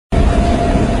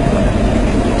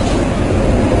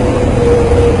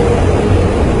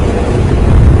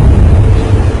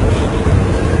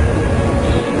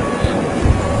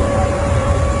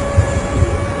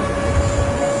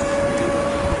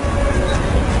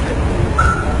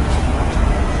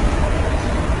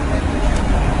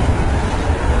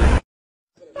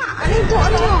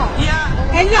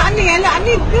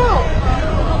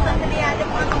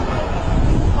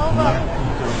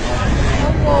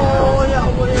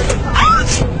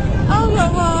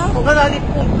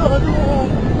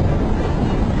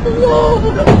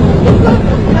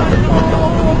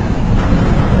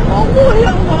Allah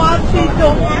yang mati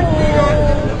dong.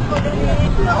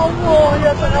 Ya Allah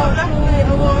ya Tuhan.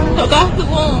 Tak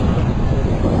takut.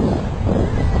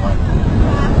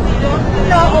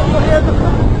 Ya Allah ya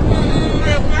Tuhan.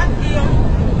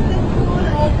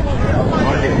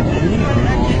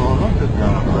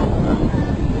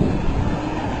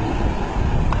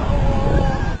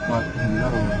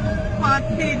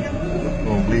 Mati.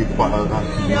 Oh, beli kepala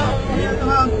kaki. Ya Allah ya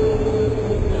Tuhan.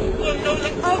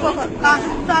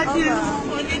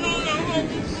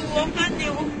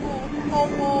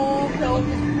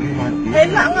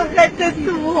 Enak nggak kata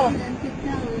tu?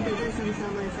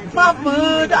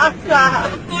 Apa dah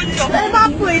akak?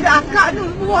 Apa dah akak tu?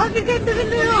 Buah ni kata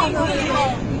ni.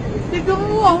 Tiga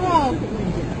buah.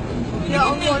 Ya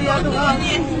Allah ya Tuhan.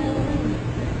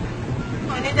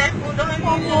 Ini dah mudah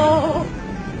Allah.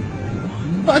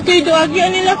 Tak tidur lagi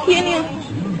ni laki ni. Ya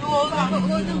Allah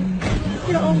ya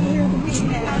Tuhan.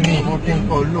 Ni hotel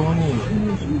koloh ni.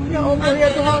 Ya Allah ya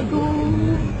Tuhan tu.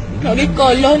 Nak pergi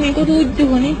koloh ni kau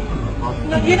tujuh ni.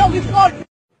 Nak pergi kot.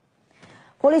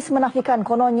 Polis menafikan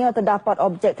kononnya terdapat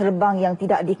objek terbang yang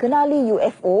tidak dikenali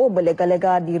U.F.O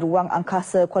berlega-lega di ruang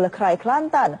angkasa Kuala Krai,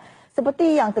 Kelantan,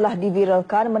 seperti yang telah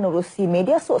diviralkan menerusi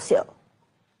media sosial.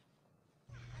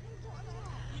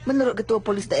 Menurut Ketua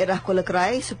Polis Daerah Kuala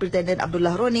Krai, Superintendent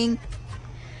Abdullah Roning,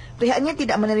 pihaknya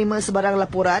tidak menerima sebarang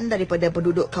laporan daripada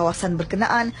penduduk kawasan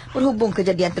berkenaan berhubung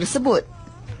kejadian tersebut.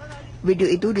 Video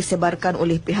itu disebarkan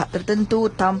oleh pihak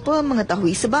tertentu tanpa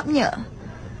mengetahui sebabnya.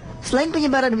 Selain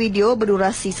penyebaran video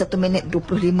berdurasi 1 minit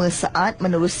 25 saat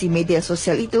menerusi media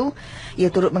sosial itu,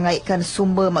 ia turut mengaitkan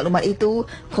sumber maklumat itu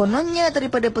kononnya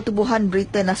daripada Pertubuhan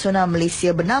Berita Nasional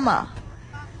Malaysia bernama.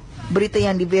 Berita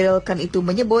yang diviralkan itu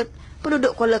menyebut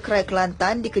penduduk Kuala Krai,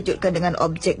 Kelantan dikejutkan dengan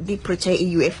objek dipercayai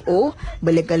U.F.O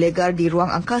berlegar-legar di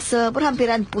ruang angkasa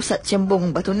berhampiran pusat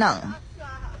cembung Batu Nang.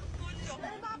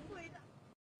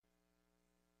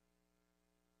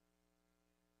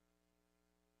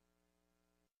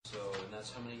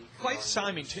 Clive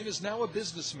Symington is now a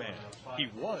businessman. He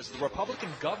was the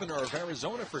Republican governor of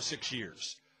Arizona for 6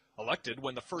 years, elected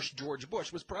when the first George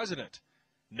Bush was president.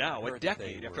 Now, a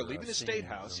decade after leaving the State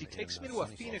House, he takes me to a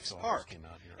Phoenix park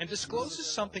and discloses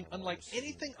something unlike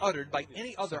anything uttered by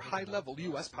any other high-level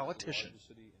U.S. politician.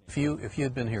 If you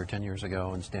had been here 10 years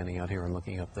ago and standing out here and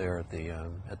looking up there at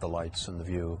the lights and the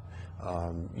view,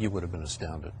 you would have been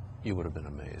astounded. You would have been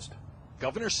amazed.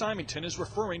 Governor Symington is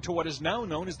referring to what is now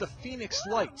known as the Phoenix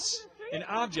Lights, an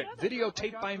object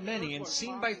videotaped by many and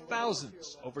seen by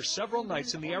thousands over several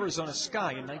nights in the Arizona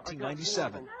sky in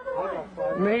 1997.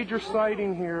 Major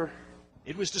sighting here.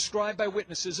 It was described by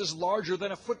witnesses as larger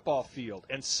than a football field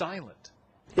and silent.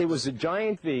 It was a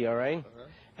giant V, all right?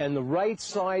 And the right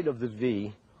side of the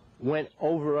V went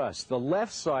over us. The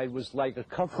left side was like a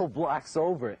couple blocks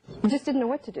over it. We just didn't know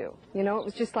what to do. You know, it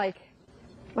was just like,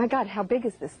 my God, how big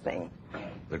is this thing?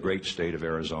 The great state of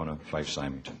Arizona, Clive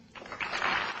Symington.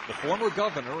 The former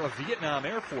governor, a Vietnam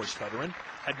Air Force veteran,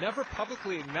 had never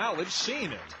publicly acknowledged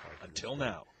seeing it until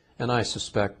now. And I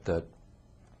suspect that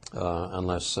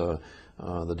unless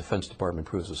the Defense Department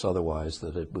proves us otherwise,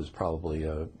 that it was probably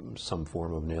some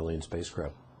form of an alien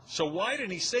spacecraft. So why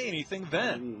didn't he say anything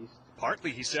then?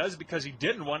 Partly, he says, because he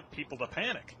didn't want people to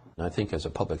panic. I think as a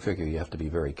public figure, you have to be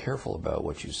very careful about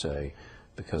what you say,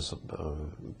 because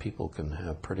people can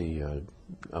have pretty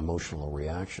emotional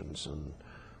reactions,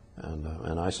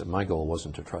 and I said my goal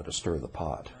wasn't to try to stir the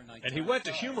pot. And he went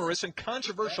to humorous and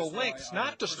controversial lengths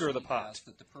not to stir the pot.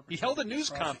 He held a news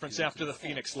conference after the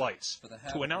Phoenix Lights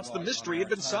to announce the mystery had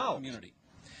been solved.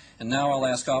 And now I'll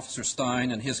ask Officer Stein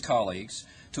and his colleagues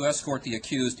to escort the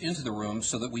accused into the room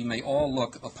so that we may all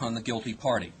look upon the guilty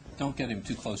party. Don't get him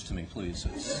too close to me, please.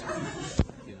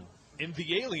 In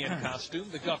the alien costume,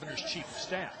 the governor's chief of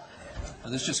staff. Now,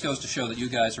 this just goes to show that you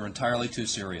guys are entirely too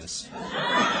serious.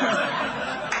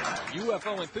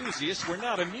 U.F.O. enthusiasts were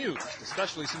not amused,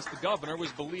 especially since the governor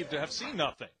was believed to have seen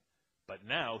nothing. But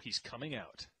now he's coming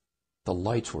out. The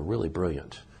lights were really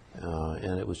brilliant,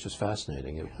 and it was just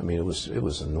fascinating. I mean, it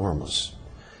was enormous.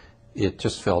 It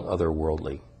just felt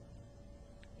otherworldly.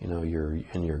 You know,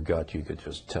 in your gut, you could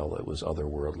just tell it was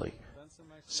otherworldly.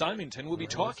 Symington will be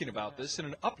talking about this in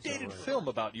an updated film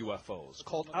about UFOs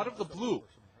called Out of the Blue.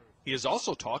 He has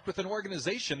also talked with an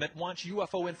organization that wants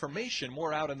UFO information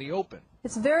more out in the open.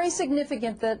 It's very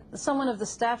significant that someone of the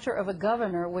stature of a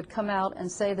governor would come out and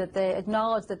say that they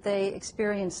acknowledge that they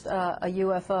experienced a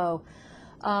UFO.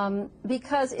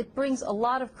 because it brings a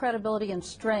lot of credibility and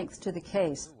strength to the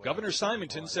case. Governor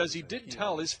Symington says he did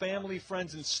tell his family,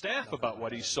 friends, and staff about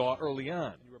what he saw early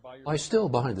on. I still,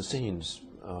 behind the scenes,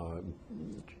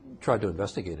 tried to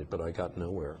investigate it, but I got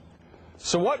nowhere.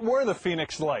 So what were the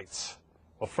Phoenix Lights?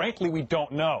 Well, frankly, we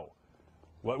don't know.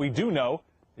 What we do know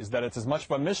is that it's as much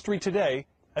of a mystery today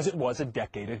as it was a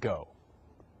decade ago.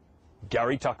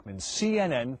 Gary Tuckman,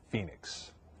 CNN,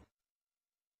 Phoenix.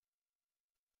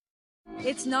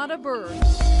 It's not a bird.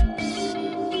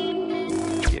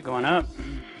 Keep going up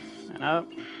and up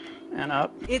and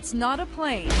up. It's not a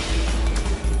plane.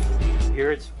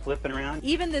 Here it's flipping around.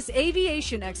 Even this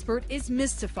aviation expert is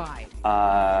mystified.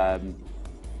 I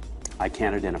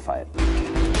can't identify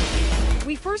it.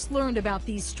 We first learned about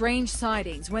these strange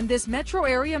sightings when this metro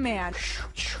area man,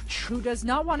 who does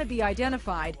not want to be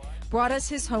identified, brought us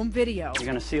his home video. You're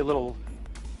going to see a little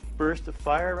burst of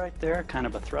fire right there, kind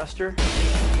of a thruster.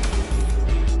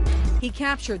 He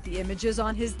captured the images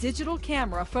on his digital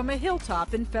camera from a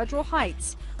hilltop in Federal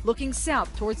Heights, looking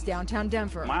south towards downtown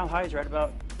Denver. Mile High is right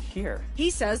about here. He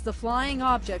says the flying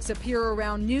objects appear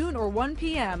around noon or 1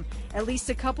 p.m. at least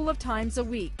a couple of times a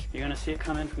week. You're going to see it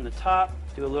come in from the top,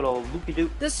 do a little loopy-doop.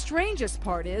 The strangest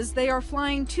part is they are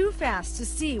flying too fast to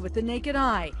see with the naked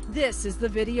eye. This is the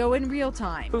video in real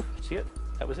time. Poof, see it?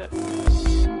 That was it.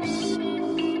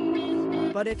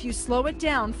 But if you slow it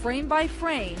down frame by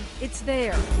frame, it's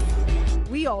there.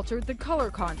 We altered the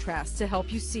color contrast to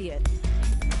help you see it.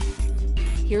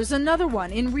 Here's another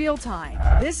one in real time.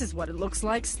 This is what it looks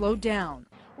like slowed down.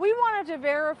 We wanted to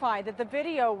verify that the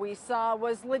video we saw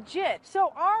was legit,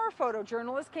 so our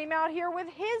photojournalist came out here with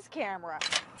his camera.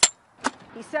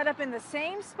 He set up in the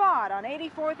same spot on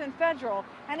 84th and Federal,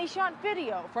 and he shot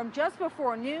video from just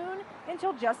before noon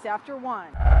until just after 1.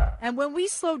 And when we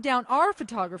slowed down our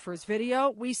photographer's video,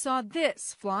 we saw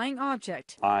this flying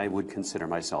object. I would consider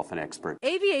myself an expert.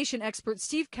 Aviation expert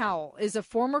Steve Cowell is a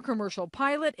former commercial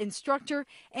pilot, instructor,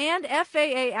 and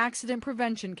FAA accident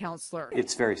prevention counselor.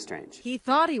 It's very strange. He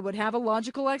thought he would have a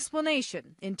logical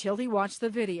explanation until he watched the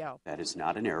video. That is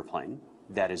not an airplane.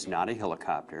 That is not a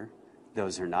helicopter.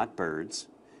 Those are not birds.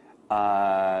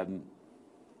 I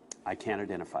can't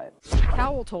identify it.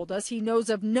 Cowell told us he knows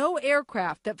of no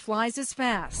aircraft that flies as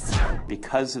fast.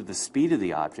 Because of the speed of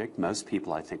the object, most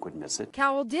people, I think, would miss it.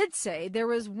 Cowell did say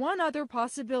there is one other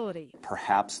possibility.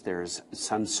 Perhaps there's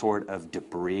some sort of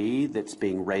debris that's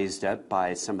being raised up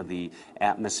by some of the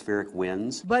atmospheric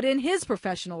winds. But in his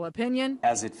professional opinion,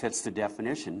 as it fits the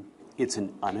definition, it's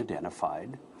an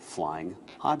unidentified flying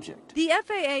object. The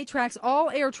FAA tracks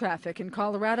all air traffic in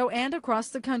Colorado and across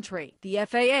the country. The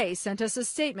FAA sent us a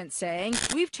statement saying,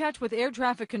 "We've checked with air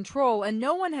traffic control and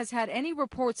no one has had any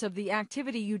reports of the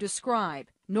activity you describe,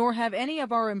 nor have any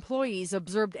of our employees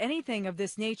observed anything of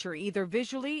this nature either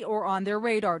visually or on their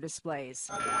radar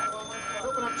displays."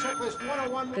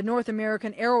 The North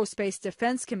American Aerospace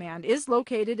Defense Command is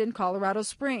located in Colorado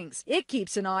Springs. It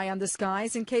keeps an eye on the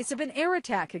skies in case of an air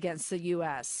attack against the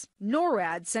U.S.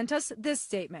 NORAD sent us this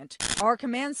statement. Our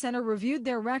command center reviewed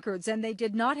their records and they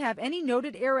did not have any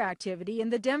noted air activity in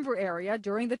the Denver area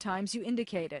during the times you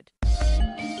indicated.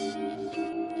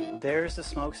 There's the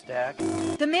smokestack.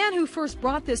 The man who first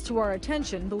brought this to our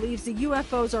attention believes the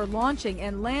UFOs are launching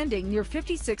and landing near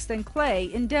 56th and Clay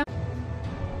in Denver.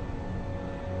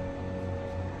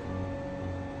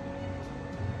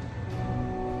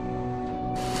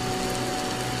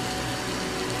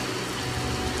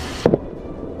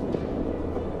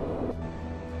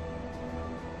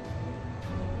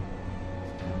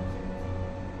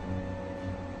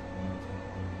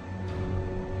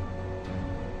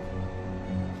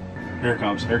 Here it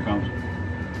comes, here it comes.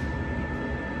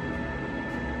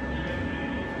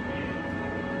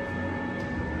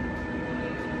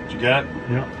 What you got?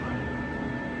 Yep.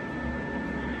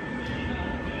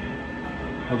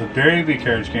 Well, the baby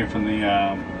carriage came from the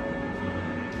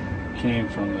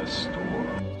store.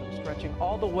 Stretching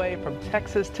all the way from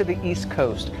Texas to the East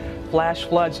Coast. Flash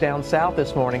floods down south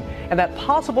this morning, and that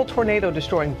possible tornado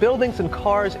destroying buildings and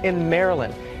cars in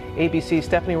Maryland. ABC's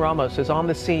Stephanie Ramos is on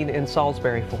the scene in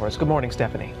Salisbury for us. Good morning,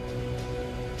 Stephanie.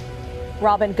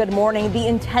 Robin, good morning. The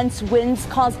intense winds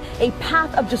caused a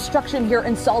path of destruction here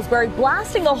in Salisbury,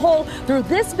 blasting a hole through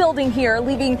this building here,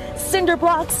 leaving cinder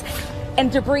blocks and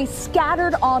debris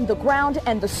scattered on the ground,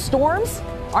 and the storms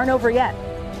aren't over yet.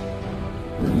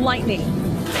 Lightning,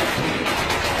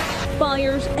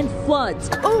 fires and floods.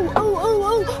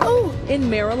 In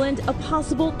Maryland, a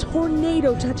possible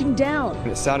tornado touching down.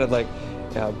 It sounded like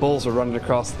bulls were running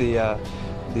across the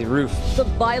the roof. The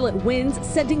violent winds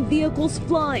sending vehicles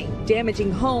flying,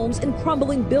 damaging homes and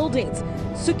crumbling buildings.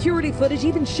 Security footage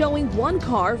even showing one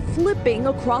car flipping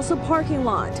across a parking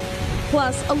lot.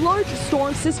 Plus, a large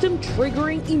storm system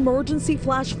triggering emergency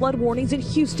flash flood warnings in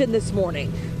Houston this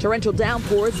morning. Torrential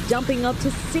downpours dumping up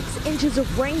to 6 inches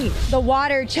of rain. The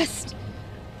water just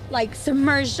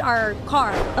submerged our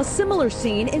car. A similar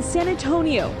scene in San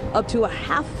Antonio, up to a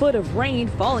half foot of rain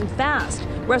falling fast.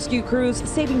 Rescue crews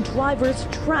saving drivers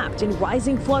trapped in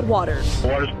rising floodwaters.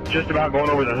 Water's just about going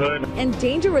over the hood. And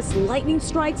dangerous lightning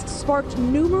strikes sparked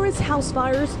numerous house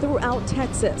fires throughout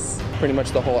Texas. Pretty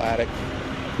much the whole attic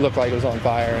looked like it was on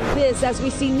fire. This as we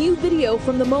see new video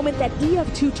from the moment that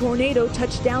EF2 tornado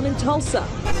touched down in Tulsa.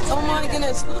 Oh my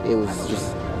goodness. It was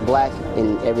just black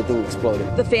and everything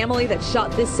exploded. The family that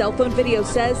shot this cell phone video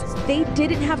says they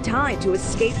didn't have time to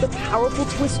escape the powerful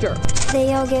twister.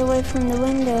 They all get away from the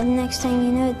window. Next thing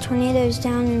you know, the tornado's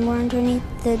down and we're underneath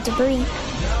the debris.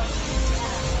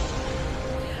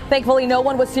 Thankfully, no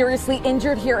one was seriously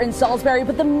injured here in Salisbury,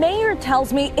 but the mayor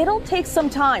tells me it'll take some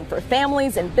time for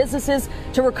families and businesses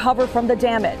to recover from the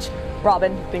damage.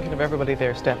 Robin. Thinking of everybody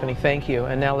there, Stephanie. Thank you.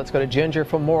 And now let's go to Ginger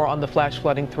for more on the flash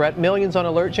flooding threat. Millions on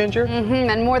alert, Ginger.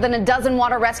 And more than a dozen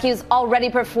water rescues already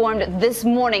performed this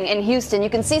morning in Houston. You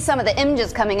can see some of the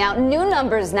images coming out. New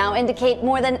numbers now indicate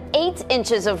more than 8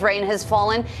 inches of rain has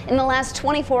fallen in the last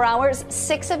 24 hours.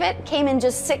 6 of it came in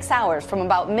just 6 hours, from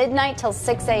about midnight till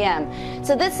 6 a.m.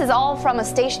 So this is all from a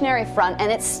stationary front,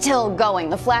 and it's still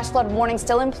going. The flash flood warning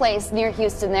still in place near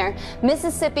Houston there.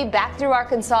 Mississippi back through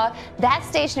Arkansas. That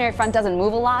stationary front doesn't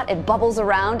move a lot. It bubbles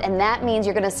around, and that means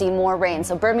you're going to see more rain.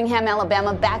 So Birmingham,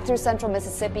 Alabama, back through central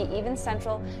Mississippi, even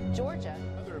central Georgia.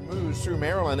 Moves through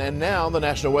Maryland, and now the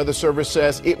National Weather Service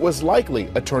says it was likely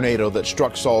a tornado that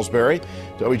struck Salisbury.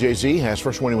 WJZ has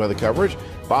first warning weather coverage.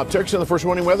 Bob Turks in the First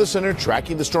Warning Weather Center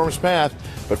tracking the storm's path.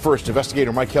 But first,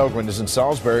 investigator Mike Helgren is in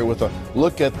Salisbury with a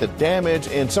look at the damage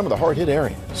in some of the hard-hit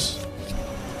areas.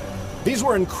 These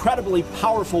were incredibly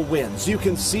powerful winds. You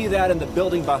can see that in the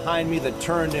building behind me that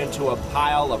turned into a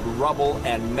pile of rubble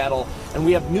and metal. And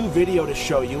we have new video to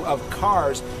show you of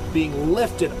cars being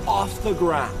lifted off the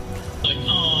ground.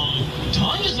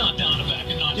 Tanya's not down and back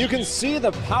and not. You can see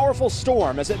the powerful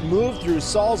storm as it moved through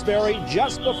Salisbury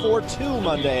just before 2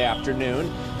 Monday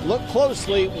afternoon. Look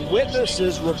closely,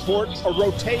 witnesses report a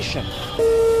rotation.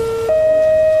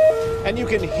 And you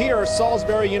can hear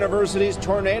Salisbury University's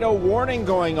tornado warning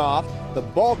going off. The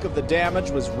bulk of the damage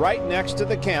was right next to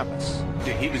the campus.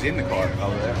 He was in the car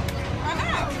over there.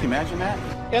 Can you imagine that?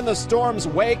 In the storm's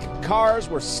wake, cars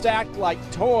were stacked like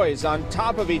toys on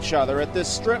top of each other at this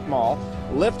strip mall,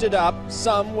 lifted up,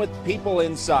 some with people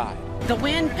inside. The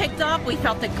wind picked up. We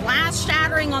felt the glass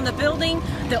shattering on the building.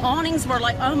 The awnings were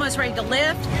almost ready to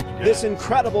lift. This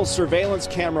incredible surveillance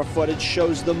camera footage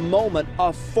shows the moment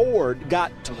a Ford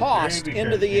got tossed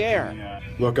into the air.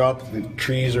 Look up, the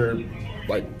trees are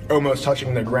almost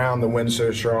touching the ground, the wind's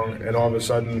so strong, and all of a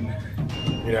sudden,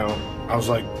 I was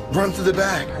like, run to the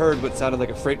back. I heard what sounded like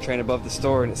a freight train above the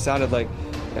store, and it sounded like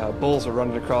bulls were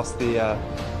running across the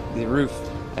roof.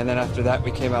 And then after that,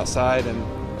 we came outside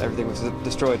and everything was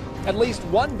destroyed. At least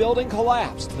one building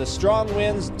collapsed. The strong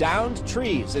winds downed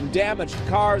trees and damaged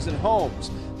cars and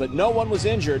homes. But no one was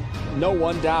injured, no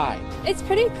one died. It's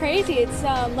pretty crazy. It's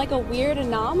like a weird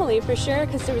anomaly for sure,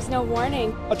 because there was no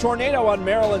warning. A tornado on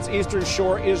Maryland's eastern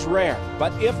shore is rare,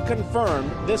 but if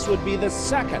confirmed, this would be the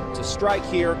second to strike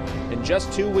here in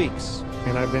just 2 weeks.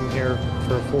 And I've been here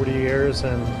for 40 years,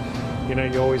 and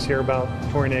you always hear about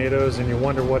tornadoes and you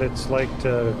wonder what it's like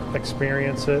to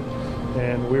experience it.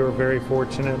 And we were very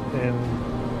fortunate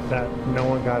in that no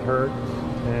one got hurt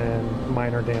and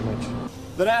minor damage.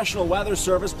 The National Weather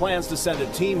Service plans to send a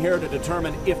team here to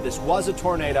determine if this was a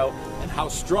tornado and how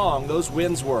strong those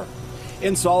winds were.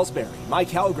 In Salisbury, Mike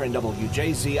Helgren,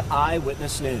 WJZ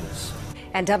Eyewitness News.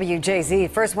 And WJZ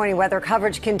First Warning Weather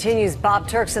coverage continues. Bob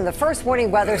Turks in the First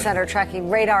Warning Weather Center tracking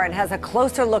radar and has a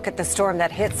closer look at the storm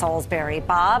that hit Salisbury.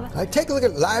 Bob? Take a look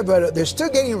at live radar. They're still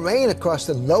getting rain across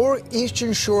the lower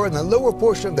eastern shore and the lower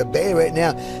portion of the bay right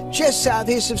now. Just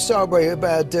southeast of Salisbury,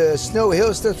 about Snow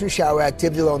Hill, still some shower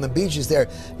activity along the beaches there.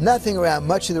 Nothing around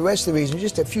much of the rest of the region.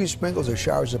 Just a few sprinkles or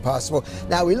showers are possible.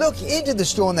 Now we look into the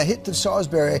storm that hit the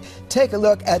Salisbury. Take a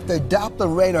look at the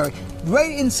Doppler radar.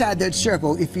 right inside that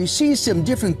circle, if you see some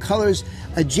different colors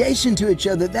adjacent to each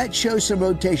other, that shows some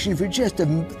rotation. For just a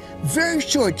very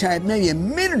short time, maybe a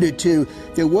minute or two,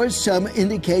 there was some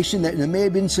indication that there may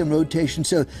have been some rotation.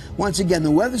 So once again,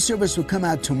 the Weather Service will come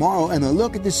out tomorrow and they'll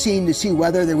look at the scene to see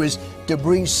whether there was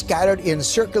debris scattered in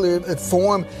circular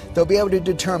form. They'll be able to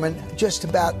determine just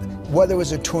about whether it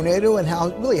was a tornado and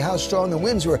how strong the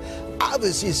winds were.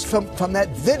 Obviously, from that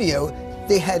video,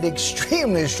 they had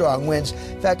extremely strong winds.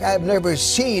 In fact, I've never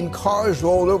seen cars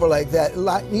rolled over like that,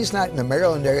 at least not in the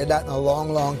Maryland area, not in a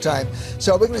long, long time.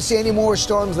 So we're going to see any more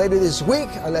storms later this week.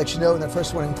 I'll let you know in the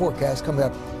first warning forecast coming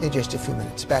up in just a few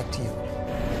minutes. Back to you.